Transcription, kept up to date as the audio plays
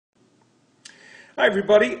Hi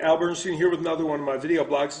everybody, Al Bernstein here with another one of my video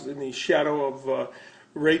blogs in the shadow of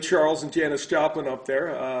Ray Charles and Janis Joplin up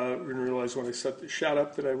there. I didn't realize when I set the shot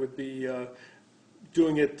up that I would be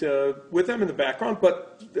doing it with them in the background,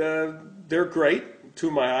 but they're great, two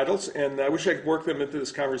of my idols, and I wish I could work them into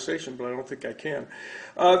this conversation, but I don't think I can.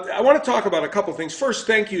 I want to talk about a couple things. First,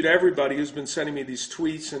 thank you to everybody who's been sending me these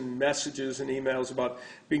tweets and messages and emails about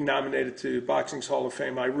being nominated to Boxing's Hall of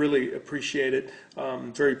Fame. I really appreciate it.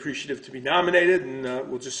 Very appreciative to be nominated, and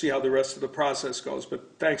we'll just see how the rest of the process goes.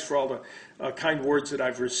 But thanks for all the kind words that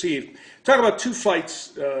I've received. Talk about two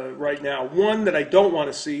fights right now. One that I don't want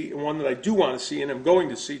to see, and one that I do want to see, and I'm going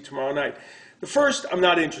to see tomorrow night. The first, I'm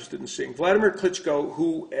not interested in seeing. Vladimir Klitschko,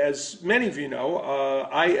 who, as many of you know,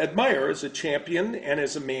 I admire as a champion and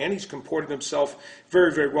as a man. He's comported himself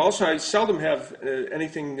very, very well, so I seldom have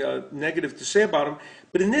anything negative to say about him.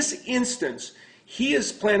 But in this instance, he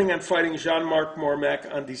is planning on fighting Jean-Marc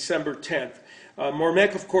Mormec on December 10th.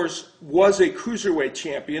 Mormec, of course, was a cruiserweight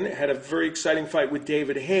champion, had a very exciting fight with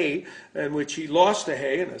David Haye, in which he lost to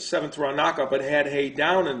Haye in a seventh-round knockout, but had Haye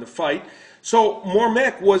down in the fight. So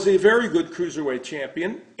Mormec was a very good cruiserweight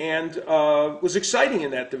champion and was exciting in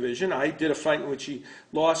that division. I did a fight in which he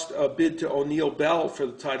lost a bid to O'Neal Bell for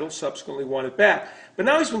the title, subsequently won it back. But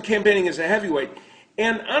now he's been campaigning as a heavyweight.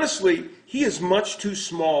 And honestly, he is much too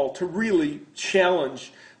small to really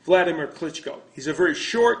challenge Vladimir Klitschko. He's a very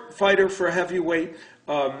short fighter for a heavyweight,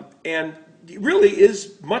 and he really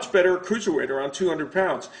is much better at cruiserweight, around 200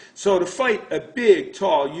 pounds. So to fight a big,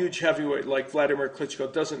 tall, huge heavyweight like Vladimir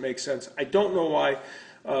Klitschko doesn't make sense. I don't know why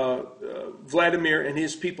Vladimir and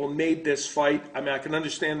his people made this fight. I mean, I can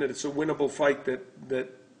understand that it's a winnable fight that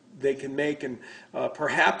they can make, and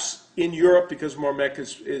perhaps in Europe, because Mormec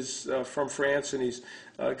is from France and he's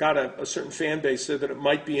got a certain fan base there, that it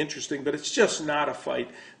might be interesting, but it's just not a fight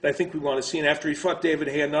that I think we want to see. And after he fought David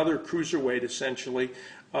Haye, another cruiserweight essentially,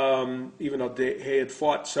 even though Haye had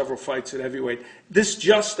fought several fights at heavyweight, this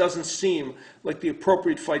just doesn't seem like the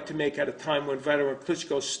appropriate fight to make at a time when Vladimir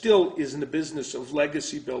Klitschko still is in the business of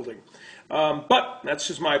legacy building. But that's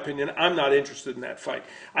just my opinion. I'm not interested in that fight.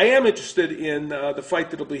 I am interested in the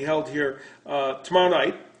fight that will be held here tomorrow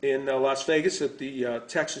night in Las Vegas at the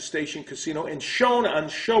Texas Station Casino and shown on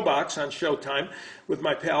ShowBox on Showtime with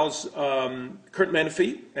my pals Kurt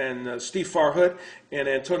Menefee and Steve Farhood and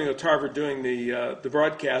Antonio Tarver doing the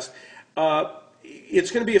broadcast. It's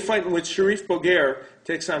going to be a fight in which Sharif Boguer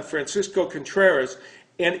takes on Francisco Contreras,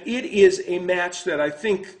 and it is a match that I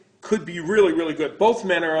think could be really, really good. Both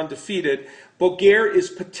men are undefeated. Boguer is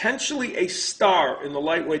potentially a star in the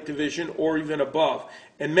lightweight division or even above.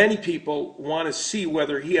 And many people want to see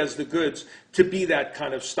whether he has the goods to be that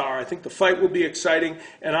kind of star. I think the fight will be exciting,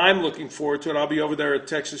 and I'm looking forward to it. I'll be over there at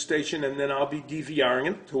Texas Station, and then I'll be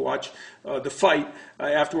DVRing it to watch the fight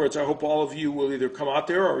afterwards. I hope all of you will either come out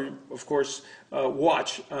there or, of course,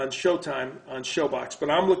 watch on Showtime on ShowBox.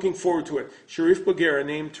 But I'm looking forward to it. Sharif Boguer, a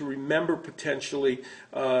name to remember potentially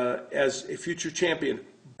as a future champion.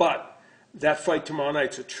 But that fight tomorrow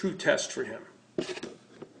night's a true test for him.